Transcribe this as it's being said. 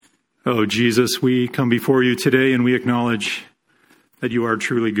Oh, Jesus, we come before you today and we acknowledge that you are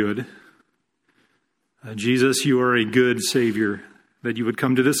truly good. Jesus, you are a good Savior, that you would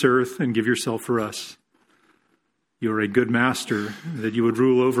come to this earth and give yourself for us. You are a good Master, that you would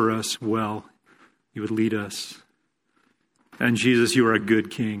rule over us well. You would lead us. And Jesus, you are a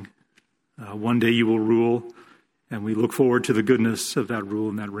good King. One day you will rule, and we look forward to the goodness of that rule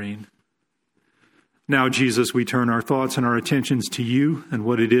and that reign. Now, Jesus, we turn our thoughts and our attentions to you and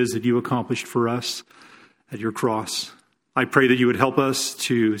what it is that you accomplished for us at your cross. I pray that you would help us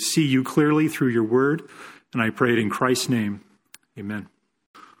to see you clearly through your word, and I pray it in Christ's name. Amen.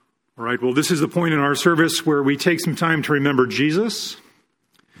 All right, well, this is the point in our service where we take some time to remember Jesus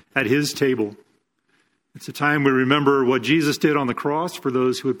at his table. It's a time we remember what Jesus did on the cross for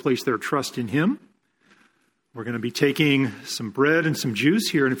those who would place their trust in him. We're going to be taking some bread and some juice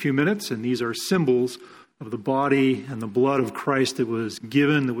here in a few minutes, and these are symbols of the body and the blood of Christ that was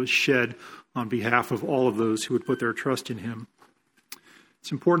given, that was shed on behalf of all of those who would put their trust in him.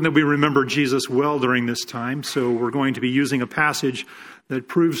 It's important that we remember Jesus well during this time, so we're going to be using a passage that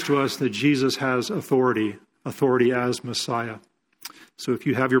proves to us that Jesus has authority as Messiah. So if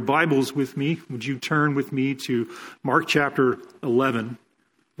you have your Bibles with me, would you turn with me to Mark chapter 11?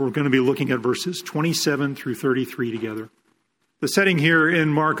 We're going to be looking at verses 27 through 33 together. The setting here in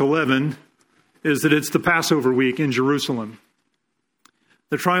Mark 11 is that it's the Passover week in Jerusalem.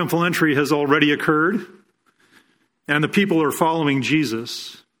 The triumphal entry has already occurred, and the people are following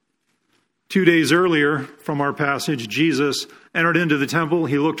Jesus. 2 days earlier from our passage, Jesus entered into the temple,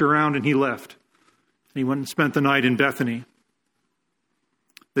 he looked around, and he left. He went and spent the night in Bethany.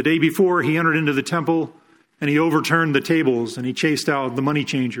 The day before, he entered into the temple, and he overturned the tables, and he chased out the money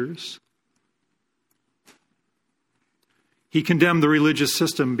changers. He condemned the religious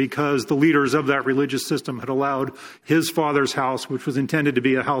system because the leaders of that religious system had allowed his Father's house, which was intended to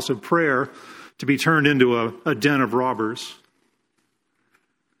be a house of prayer, to be turned into a den of robbers.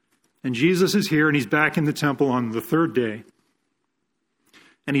 And Jesus is here, and he's back in the temple on the third day.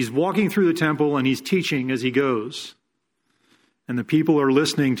 And he's walking through the temple, and he's teaching as he goes. And the people are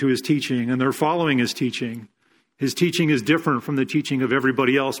listening to his teaching, and they're following his teaching. His teaching is different from the teaching of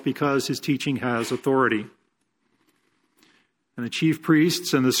everybody else because his teaching has authority. And the chief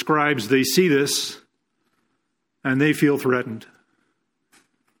priests and the scribes, they see this, and they feel threatened.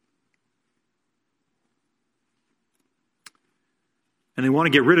 And they want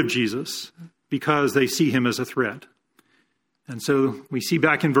to get rid of Jesus because they see him as a threat. And so we see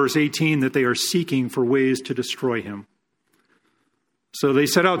back in verse 18 that they are seeking for ways to destroy him. So they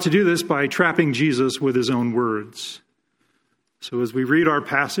set out to do this by trapping Jesus with his own words. So as we read our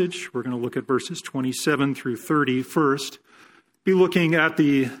passage, we're going to look at verses 27 through 30 first. Be looking at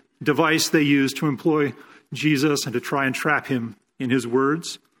the device they used to employ Jesus and to try and trap him in his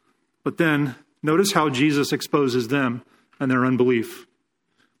words. But then notice how Jesus exposes them and their unbelief.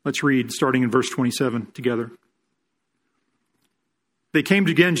 Let's read starting in verse 27 together. They came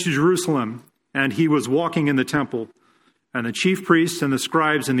again to Jerusalem, and he was walking in the temple. And the chief priests and the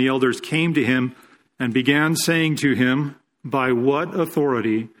scribes and the elders came to him and began saying to him, "By what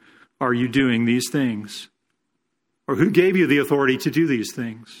authority are you doing these things? Or who gave you the authority to do these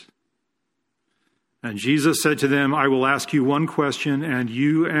things?" And Jesus said to them, "I will ask you one question, and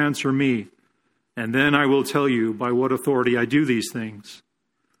you answer me, and then I will tell you by what authority I do these things.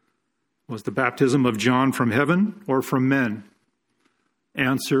 Was the baptism of John from heaven or from men?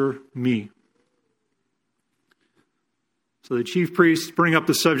 Answer me." So the chief priests bring up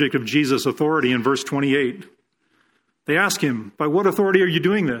the subject of Jesus' authority in verse 28. They ask him, "By what authority are you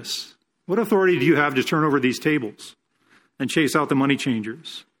doing this? What authority do you have to turn over these tables and chase out the money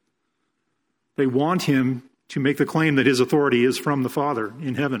changers?" They want him to make the claim that his authority is from the Father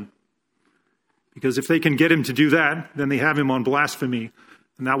in heaven. Because if they can get him to do that, then they have him on blasphemy,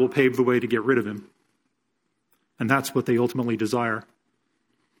 and that will pave the way to get rid of him. And that's what they ultimately desire.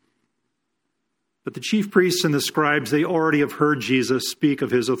 But the chief priests and the scribes, they already have heard Jesus speak of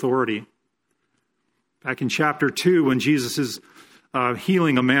his authority. Back in chapter 2, when Jesus is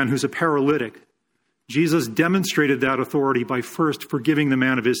healing a man who's a paralytic, Jesus demonstrated that authority by first forgiving the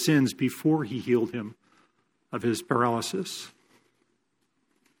man of his sins before he healed him of his paralysis.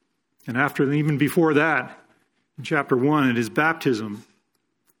 And even before that, in chapter 1, at his baptism,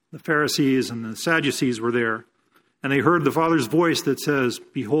 the Pharisees and the Sadducees were there, and they heard the Father's voice that says,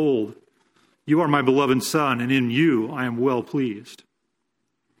 "Behold, you are my beloved Son, and in you I am well pleased."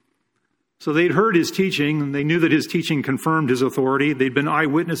 So they'd heard his teaching, and they knew that his teaching confirmed his authority. They'd been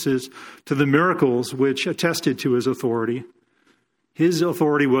eyewitnesses to the miracles which attested to his authority. His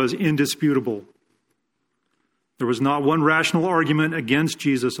authority was indisputable. There was not one rational argument against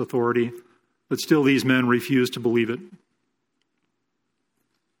Jesus' authority, but still these men refused to believe it.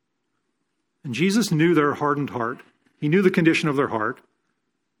 And Jesus knew their hardened heart. He knew the condition of their heart,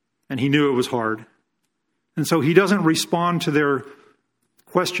 and he knew it was hard. And so he doesn't respond to their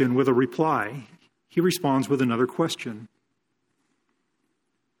question with a reply. He responds with another question.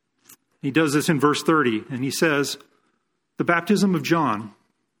 He does this in verse 30, and he says, the baptism of John,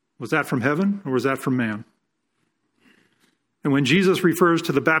 was that from heaven or was that from man? And when Jesus refers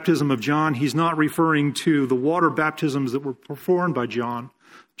to the baptism of John, he's not referring to the water baptisms that were performed by John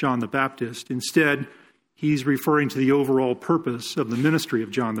the Baptist. Instead, he's referring to the overall purpose of the ministry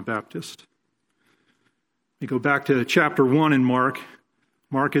of John the Baptist. We go back to chapter 1 in Mark.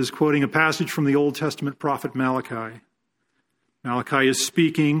 Mark is quoting a passage from the Old Testament prophet Malachi. Malachi is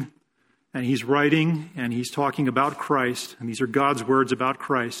speaking, and he's writing, and he's talking about Christ. And these are God's words about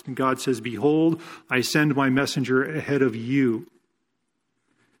Christ. And God says, behold, I send my messenger ahead of you,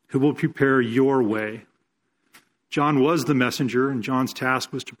 who will prepare your way. John was the messenger, and John's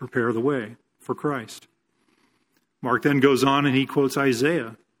task was to prepare the way for Christ. Mark then goes on and he quotes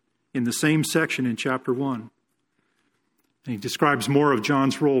Isaiah in the same section in chapter 1. And he describes more of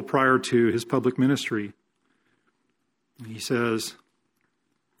John's role prior to his public ministry. He says,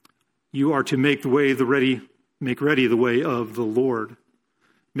 you are to make ready the way of the Lord.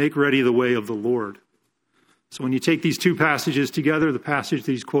 Make ready the way of the Lord. So when you take these two passages together, the passage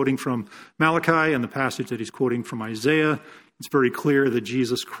that he's quoting from Malachi and the passage that he's quoting from Isaiah, it's very clear that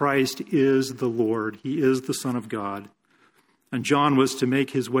Jesus Christ is the Lord. He is the Son of God. And John was to make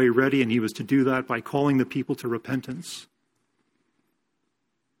his way ready, and he was to do that by calling the people to repentance.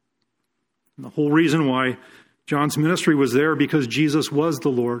 And the whole reason why John's ministry was there because Jesus was the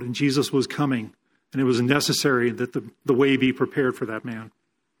Lord and Jesus was coming. And it was necessary that the way be prepared for that man.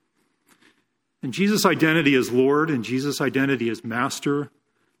 And Jesus' identity as Lord and Jesus' identity as Master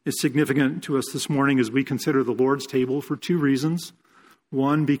is significant to us this morning as we consider the Lord's table for two reasons.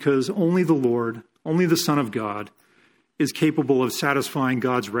 One, because only the Lord, only the Son of God, is capable of satisfying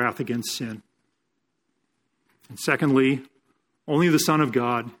God's wrath against sin. And secondly, only the Son of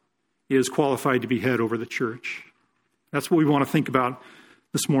God is qualified to be head over the church. That's what we want to think about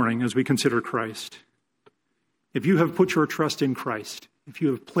this morning as we consider Christ. If you have put your trust in Christ, if you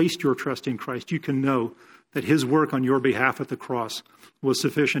have placed your trust in Christ, you can know that his work on your behalf at the cross was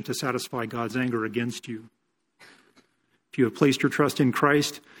sufficient to satisfy God's anger against you. If you have placed your trust in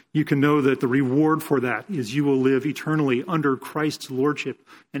Christ, you can know that the reward for that is you will live eternally under Christ's lordship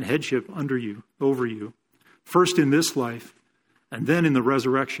and headship under you, over you, first in this life, and then in the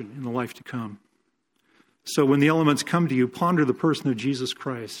resurrection, in the life to come. So when the elements come to you, ponder the person of Jesus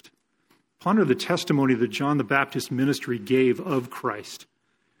Christ. Ponder the testimony that John the Baptist's ministry gave of Christ,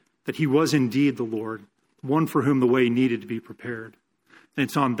 that he was indeed the Lord, one for whom the way needed to be prepared. And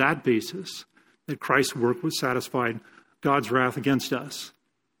it's on that basis that Christ's work was satisfied God's wrath against us.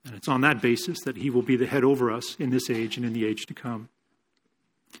 And it's on that basis that he will be the head over us in this age and in the age to come.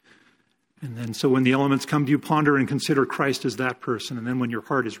 And then so when the elements come to you, ponder and consider Christ as that person. And then when your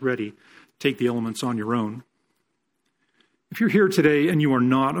heart is ready, take the elements on your own. If you're here today and you are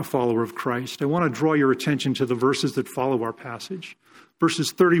not a follower of Christ, I want to draw your attention to the verses that follow our passage,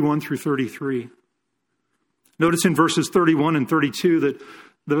 verses 31 through 33. Notice in verses 31 and 32 that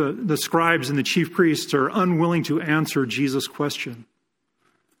the scribes and the chief priests are unwilling to answer Jesus' question.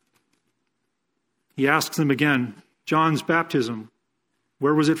 He asks them again, John's baptism,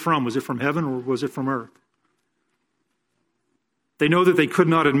 where was it from? Was it from heaven or was it from earth? They know that they could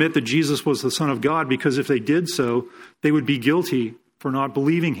not admit that Jesus was the Son of God because if they did so, they would be guilty for not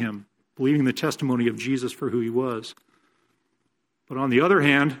believing him, believing the testimony of Jesus for who he was. But on the other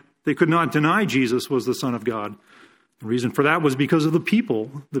hand, they could not deny Jesus was the Son of God. The reason for that was because of the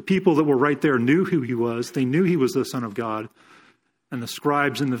people. The people that were right there knew who he was. They knew he was the Son of God. And the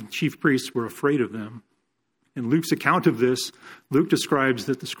scribes and the chief priests were afraid of them. In Luke's account of this, Luke describes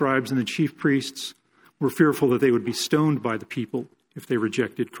that the scribes and the chief priests were fearful that they would be stoned by the people if they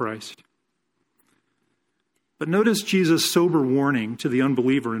rejected Christ. But notice Jesus' sober warning to the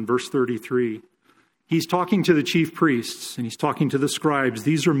unbeliever in verse 33. He's talking to the chief priests and he's talking to the scribes.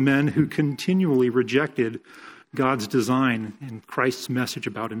 These are men who continually rejected God's design and Christ's message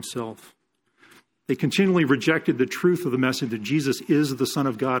about himself. They continually rejected the truth of the message that Jesus is the Son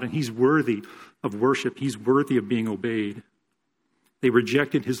of God and he's worthy of worship. He's worthy of being obeyed. They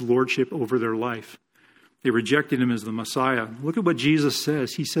rejected his lordship over their life. They rejected him as the Messiah. Look at what Jesus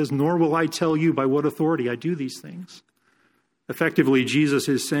says. He says, nor will I tell you by what authority I do these things. Effectively, Jesus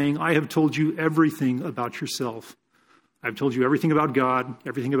is saying, I have told you everything about yourself. I've told you everything about God,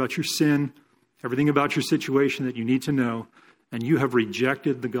 everything about your sin, everything about your situation that you need to know, and you have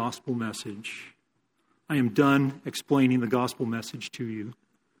rejected the gospel message. I am done explaining the gospel message to you.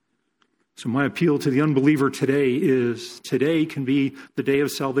 So my appeal to the unbeliever today is, today can be the day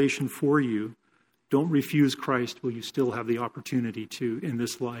of salvation for you. Don't refuse Christ while you still have the opportunity to in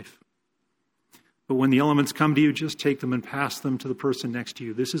this life. But when the elements come to you, just take them and pass them to the person next to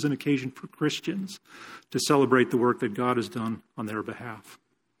you. This is an occasion for Christians to celebrate the work that God has done on their behalf.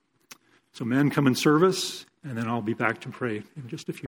 So men, come in service, and then I'll be back to pray in just a few.